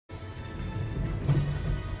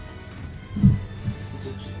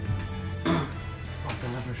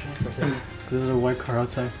That's it. There's a white car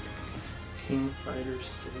outside. King Fighter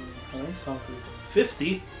City. How many songs do we have?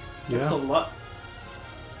 50? That's Yeah. a lot.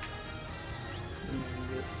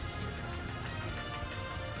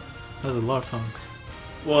 There's a lot of songs.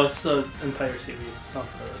 Well, it's the entire series. It's not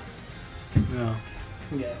the... Yeah.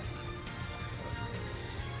 Yeah.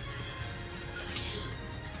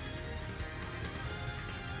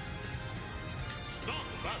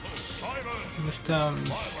 Just going to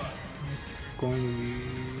be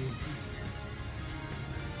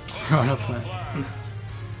Piranha Plant.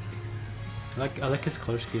 I like his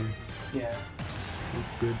color scheme. Yeah. Look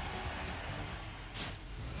good.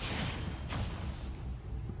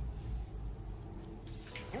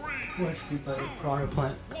 Watch me by Piranha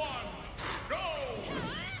Plant.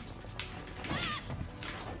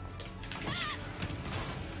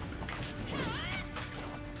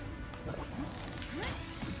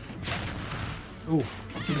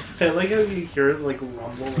 Oof. I like how you hear it like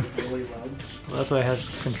rumble like really loud. Well, that's why it has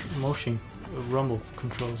motion, rumble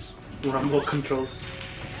controls. Rumble controls.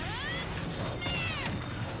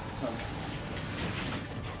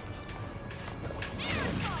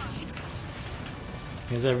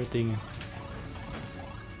 He has everything.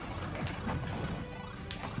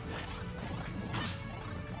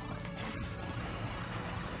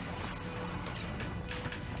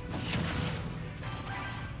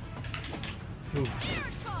 Ooh.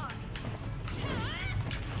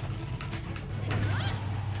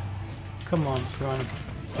 Come on, Piranha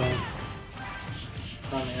Plant.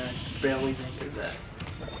 Oh man, I barely entered that.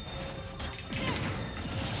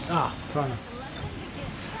 Ah, Piranha.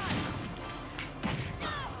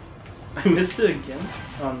 I missed it again?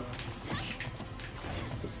 Oh no.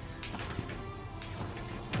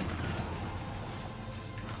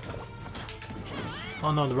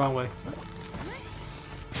 Oh no, the wrong way.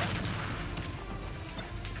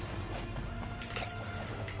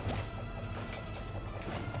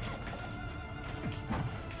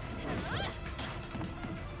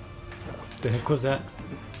 The heck was that?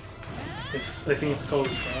 I think it's called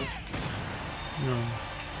Dodge. No.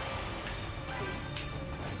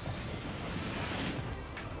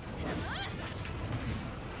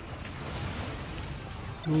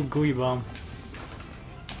 Ooh, gooey bomb.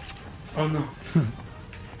 Oh no.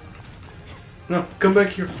 No, come back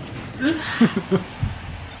here.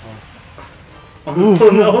 Oh no,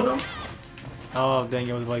 no. Oh dang,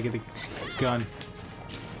 I was about to get the gun.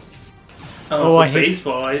 Oh, I it's a hate-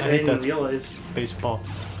 baseball. I hate didn't that. realize. Baseball.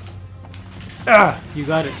 Ah! You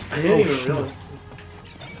got it. I didn't even shit. realize.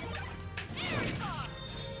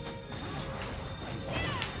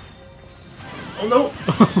 Oh no!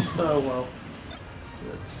 Oh well.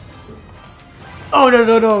 That's, Oh no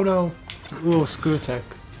no no no! Ooh, screw attack.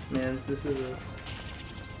 man, this is a.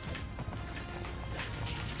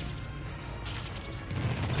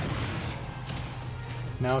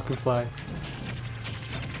 Now I can fly.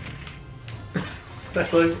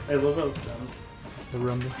 I love how it sounds. The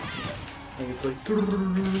rumble. Like it's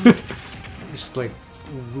like. It's like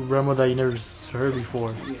rumble that you never heard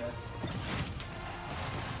before. Yeah.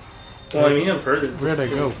 Well, I mean, I've heard it. Where'd I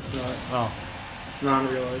just, go? Not, Oh. not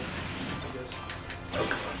in real life, I guess.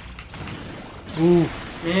 Oh, come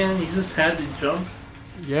Oof. on. Man, you just had to jump.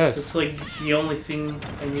 Yes. It's like the only thing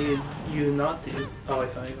I needed you to not do. Oh, I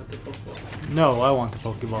thought you got the Pokeball. No, I want the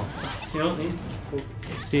Pokeball. You don't need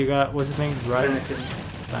Pokeball. See, you got, what's his name? Right? Anakin.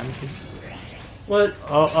 Anakin? What?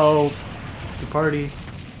 Oh, the party.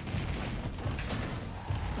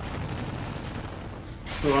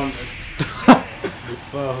 Wrong.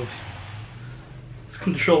 Wow. This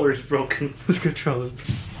controller is broken. This controller's...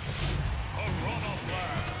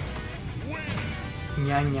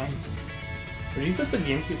 Nyai nyai. Where'd you put the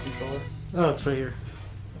GameCube controller? Oh, it's right here.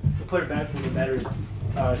 I put it back when the battery.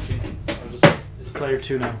 Oh, I see. It's player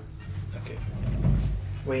 2 now. Okay.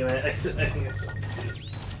 Wait a minute. I think I saw it.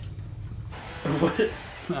 What?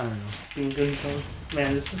 I don't know. Being good controller?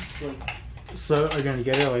 Man, this is like. So, are you gonna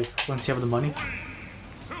get it, like, once you have the money?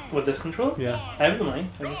 With this controller? Yeah. I have the money.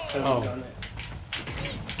 I just haven't Oh. gotten it.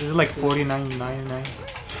 This is like $49.99.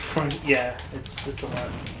 Yeah, it's a lot.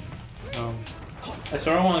 Um, I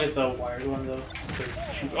sort of want to get the wired one though. Just 'cause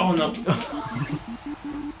it's cheap. Oh no!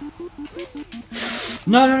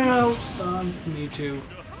 no. Mewtwo.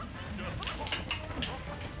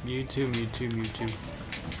 Mewtwo.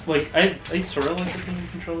 Like I sort of like the ping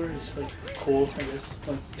controller. It's like cool, I guess.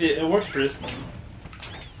 Like it works for this game,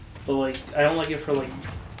 but like I don't like it for like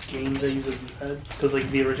games that use a D-pad because like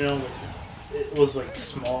the original, like, it was like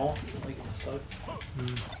small, like it sucked.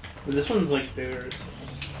 Mm. But this one's like bigger. So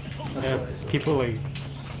that's Yeah, why I said. people like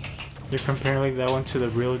they're comparing like that one to the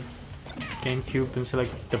real GameCube and say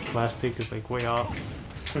like the plastic is like way off.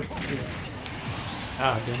 Yeah.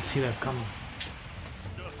 Ah, I didn't see that coming.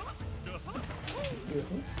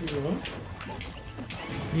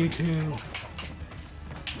 You too.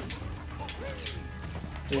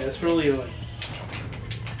 Yeah, it's really like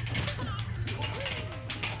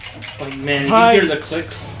man, Fight. you hear the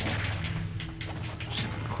clicks. Just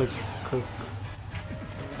click, click.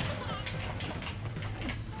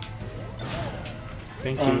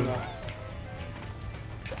 Thank you. No.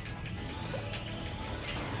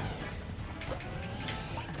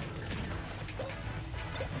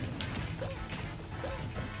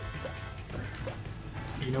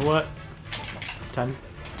 You know what? Time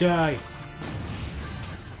to die.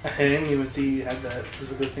 I didn't even see you had that. It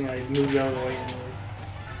was a good thing I moved out of the way anyway.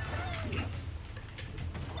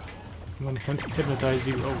 I'm gonna hypnotize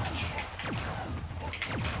you. Ouch.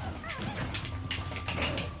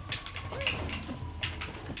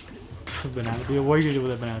 Pff, banana peel. What are you gonna do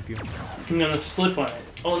with a banana peel? I'm gonna slip on it.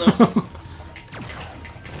 Oh no.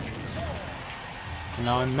 And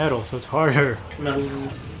now I'm metal, so it's harder. Metal.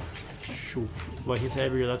 Shoot. Well, he's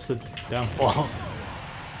heavier. That's the downfall.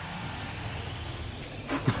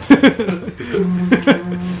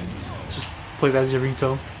 Just play that as your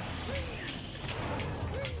ringtone.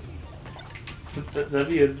 That'd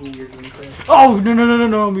be a weird one. Oh no no no no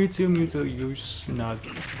no! Me too, me too. You snot.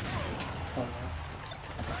 Oh no.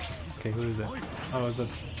 Okay, who is that? Oh, is that?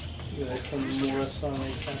 Yeah, from more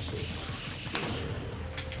Sonic Castle.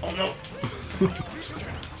 Oh no!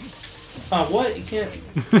 Ah, what? You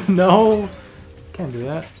can't. No, can't do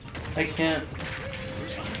that. I can't.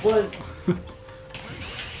 What?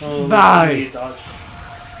 Oh, Die. you dodged.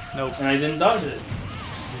 Nope. And I didn't dodge it.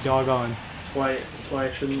 Doggone. That's why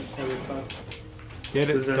I shouldn't ever talk. Get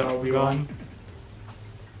it? Is there no Doggone.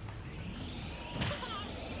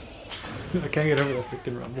 I can't get over that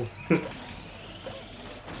freaking rumble.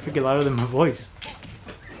 Freaking louder than my voice.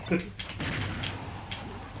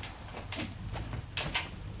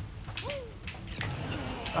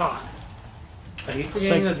 Ah. I keep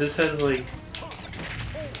forgetting that this has like.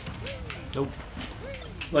 Nope.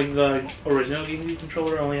 Like the original Game Boy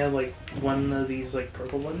controller only had like one of these like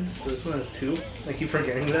purple buttons, but this one has two. I keep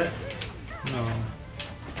forgetting that. No.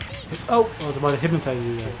 Oh, I was about to hypnotize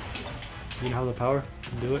you there. You know how the power?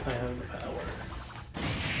 Do it. I have the power.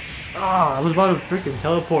 Ah, I was about to freaking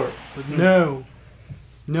teleport, but no.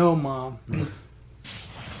 No, Mom.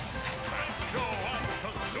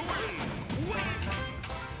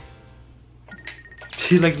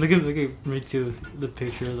 Like look at me too. The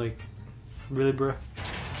picture, like, really, bro.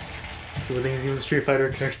 People think he's a Street Fighter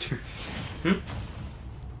character. Hmm?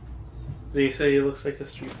 Do you say he looks like a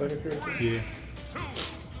Street Fighter character? Yeah.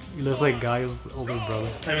 He looks like Guile's older brother.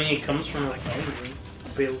 I mean, he comes from a fighter,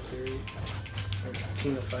 Fatal Fury, or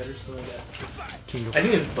King of Fighters, something like that. King of I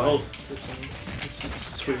think it's both. It's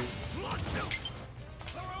sweet.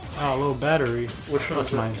 Oh, a little battery. Which one?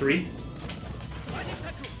 That's mine. 3?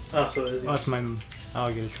 Oh, so it is. Oh, that's mine.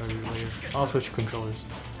 I'll get a charger later. I'll switch controllers.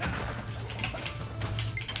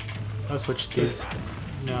 I'll switch the.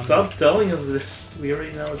 No, Stop telling us this. We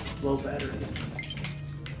already know it's low battery.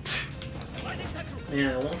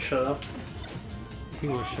 Man, it won't shut up. He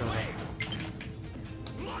will show up.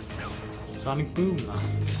 Sonic Boom.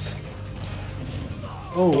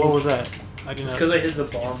 Oh, what was that? I didn't It's know. because I hit the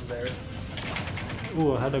bomb there.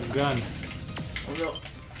 Ooh, I had a gun. Oh no.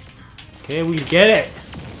 Okay, we get it.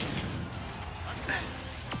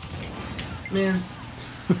 Man.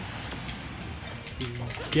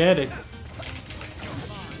 Get it.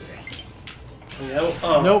 Yeah,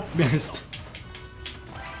 oh. Nope, missed.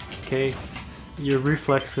 Okay, your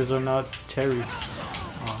reflexes are not Terry.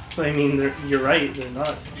 Oh. I mean, you're right, they're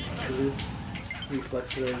not. Because his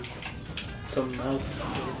reflexes are some mouse.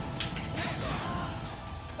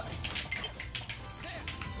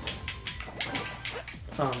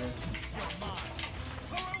 Oh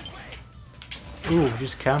man. Ooh,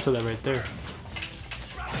 just counter that right there.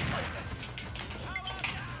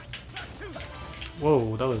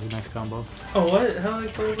 Whoa, that was a nice combo. Oh, what? How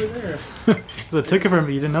did I go over there? I took it from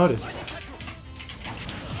me, you didn't notice.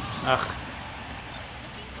 Ugh.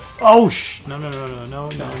 Oh, no, no, no, no, no,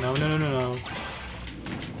 no, no, no, no, no, no.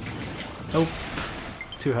 Nope.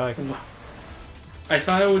 Too high. I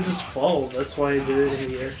thought I would just fall. That's why I did it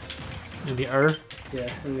in the air. In the air? Yeah,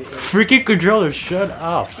 in the air. Freaking controller, shut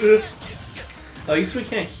up. At least we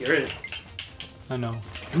can't hear it. I know.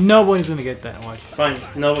 Nobody's gonna get that much. Fine,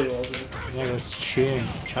 nobody will. Yeah, that's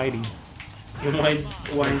chiding. Then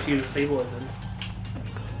why didn't you disable it then?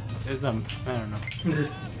 It's not, I don't know.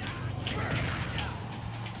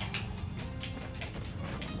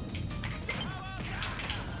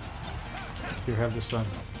 Here, have the sun.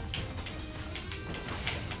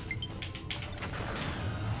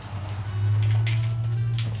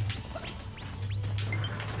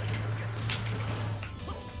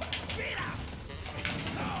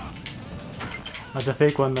 That's a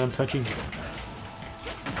fake one that I'm touching.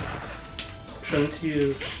 Shouldn't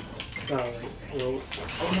you? Oh, well,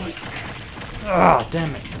 Ah,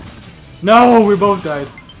 damn it. No, we both died.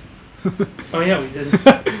 oh yeah, we did.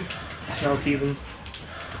 Now it's even.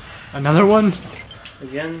 Another one?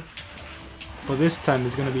 Again? But this time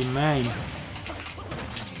it's gonna be mine.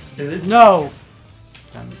 Is it? No!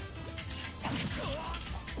 Damn it.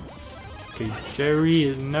 Okay,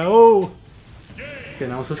 Jerry, no! Okay,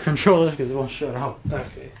 now switch controllers because it won't shut up.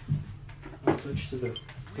 Okay. I'll switch to the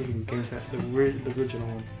game pad, the original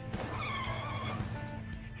one.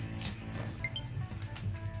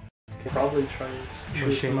 Could probably try to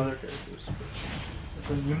choose some other characters.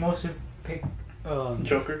 You mostly pick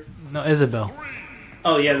Joker? No, Isabel.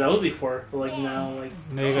 Oh yeah, that would be 4. But like now, like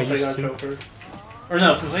No, you got since I got used to. Joker. Or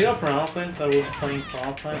no, since I got Piranha Plant, I was playing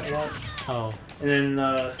Piranha Plant a lot. Oh. And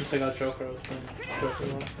then since I got Joker, I was playing Joker a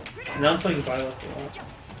lot. And now I'm playing Violet a lot.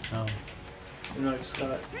 Oh. And I just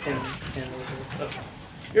got him and stuff.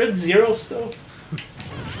 You're at 0 still?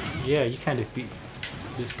 Yeah, you can't defeat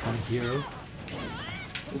this kind of hero.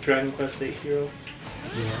 Dragon Quest 8 hero.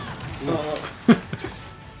 Yeah. Oh,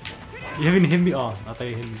 You haven't hit me. Oh, I thought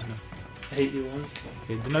you hit me. No. I hate you once.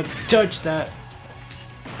 Okay, do not touch that.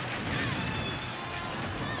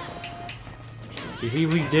 You see,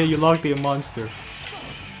 if we dare, you locked the monster.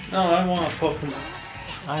 No, I want a Pokemon.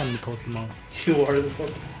 I am the Pokemon. You are the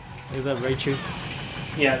Pokemon. Is that Raichu?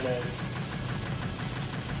 Yeah, that is.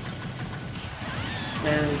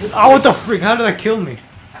 Man, this Oh, what the freak? How did that kill me?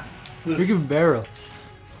 this, Freaking barrel.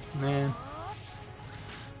 Man.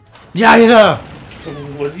 Yeah, he's a.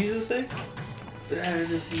 What did you just say?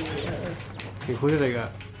 Okay, who did I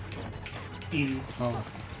got? Eevee. Oh.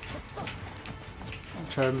 I'm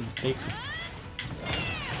trying to make some.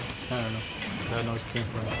 I don't know. That noise came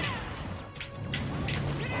from.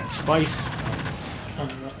 Spice. I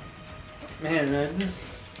don't know. Man, I'm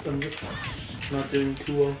just not doing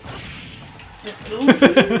too well.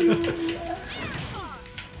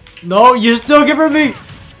 No, you still give her me!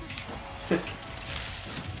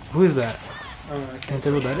 Who is that? I don't know, I Can't can't.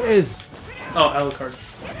 tell who that is. Oh, Alucard.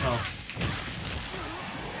 Oh.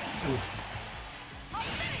 Oof.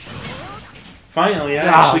 Finally, I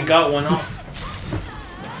Ah. actually got one off.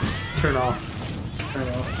 Turn off. Turn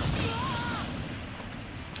off.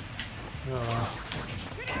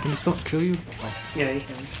 Can he still kill you? Oh. Yeah, you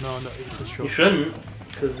can. No, it's a You stroke. shouldn't,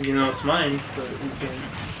 because you know it's mine, but you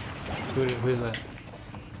can. Who is that?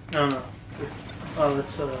 I don't know. Oh,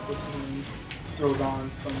 that's what's his name? Rodon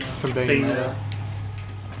From Bayonetta. Bayonetta.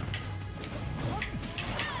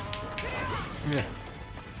 Yeah.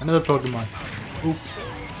 Another Pokemon. Oops.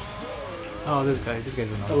 Oh, this guy's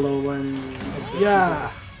another. Alolan.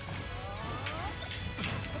 Yeah!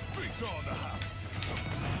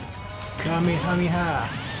 Kamehameha!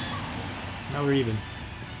 Now we're even.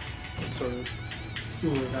 Sort of.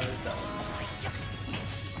 Ooh, not that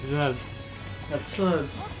one. Isn't that... That's a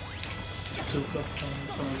super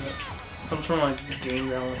something like that. Comes from like the game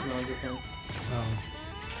round with another thing. Oh.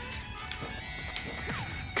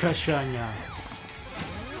 Kashanya.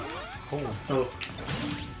 Oh. Oh,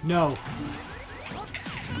 No!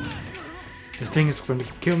 This thing is going to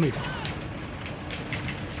kill me.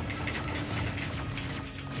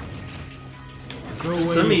 Go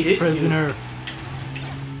Let me away, hit you. prisoner.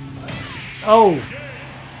 Oh!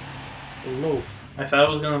 Loaf. I thought I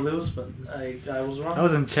was gonna lose, but I was wrong. That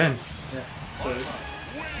was intense. Yeah, sorry.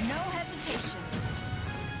 No hesitation.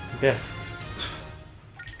 Death.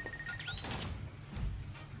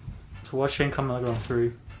 So watch Shane come out on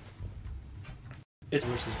 3. It's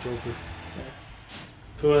Versus Joker.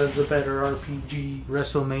 who has the better RPG.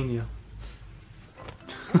 WrestleMania.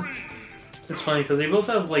 It's funny because they both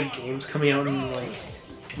have like games coming out in like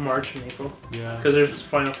March and April. Yeah. Because there's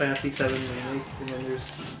Final Fantasy VII Remake, and then there's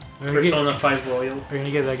Are you Persona 5 Royal. gonna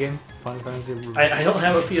get that game? Final Fantasy. I don't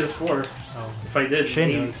have a PS4. Oh. If I did, Shane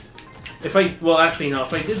maybe. does. If I well, actually no.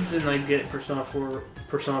 If I did, then I'd get Persona 4,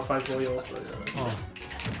 Persona 5 Royal. But, Oh.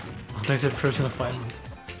 I said Persona 5.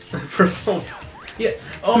 Persona. Yeah.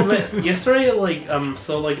 Oh man. Yesterday, like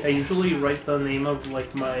so like I usually write the name of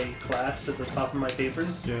like my class at the top of my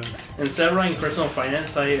papers. Yeah. Instead of writing Personal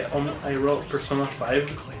Finance, I wrote Persona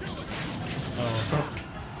 5. Oh.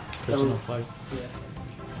 Persona was- 5. Yeah.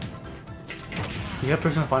 You have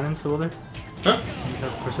Persona Finance over there? Huh? You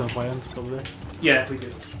have Persona Finance over there? Yeah, we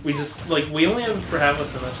do. We just like we only have it for half a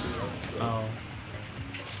semester though. Oh.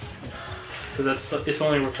 Because that's it's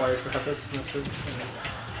only required for half a semester.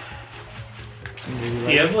 Maybe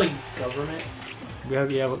Do you have like government We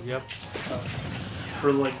have, yeah, yep.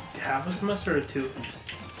 for like half a semester or 2?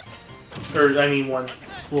 Or I mean 1.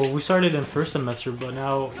 Well, we started in first semester, but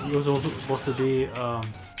now it was also supposed to be. Oh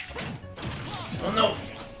no!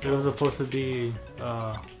 It was supposed to be.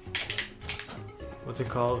 What's it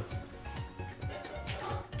called?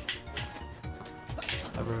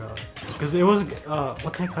 I forgot. Because it was.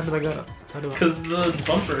 What the heck? How did I get? Because the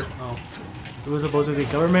bumper. Oh. It was supposed to be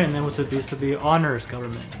government, and then it was supposed to be honors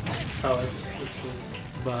government. Oh, it's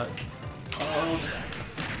But. oh.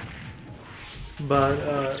 But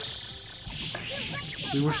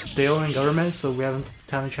we were still in government, so we haven't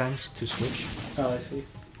had a chance to switch. Oh, I see.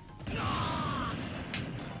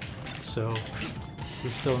 So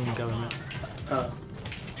we're still in government. Oh.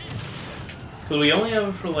 So we only have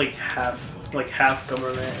it for like half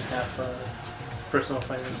government and half personal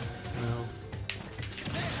finance. No.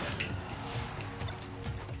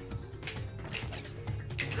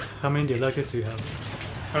 How many electives do you have?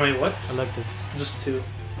 I mean, what? Electives. Just 2.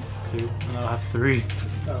 2. And I have 3.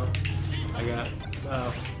 Oh. I got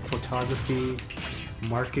photography,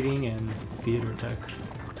 marketing, and theater tech.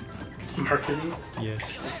 Marketing?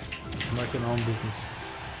 Yes. I'm marketing my own business.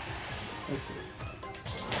 I see.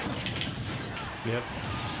 Yep.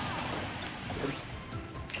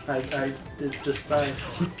 I did just die.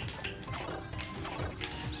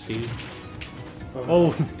 See?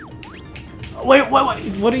 Oh! Wait,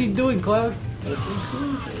 what are you doing, Cloud?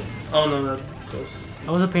 Oh no, that goes.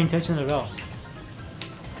 I wasn't paying attention at all.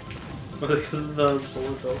 Was it because of the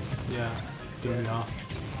bullet though? Yeah, threw me off.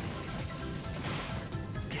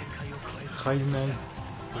 Heisman.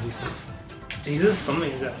 What he says? He says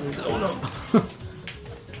something like that. He says, oh no!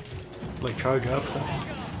 Like charge up something.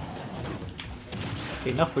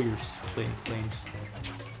 Okay, enough for your flames.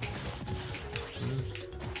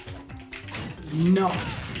 No!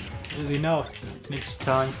 Is enough. It's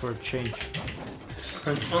time for a change.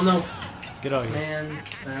 Oh no! Get out of here. Man,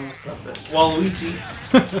 I almost got that.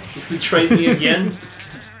 Waluigi, you betrayed me again.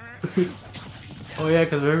 Oh yeah,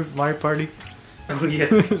 because we're Mario Party. Oh yeah,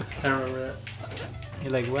 I remember that.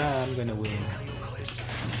 You're like, well, I'm gonna win.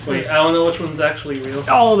 Wait, I don't know which one's actually real.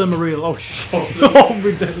 All of them are real. Oh shit. Oh, Oh,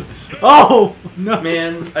 we're dead. Oh no.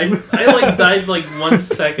 man, I like died like 1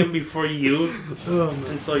 second before you, Oh, man.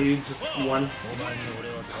 and so you just won.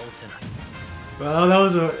 Well, that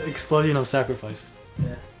was an explosion of sacrifice.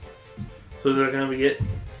 Yeah. So is that gonna be it?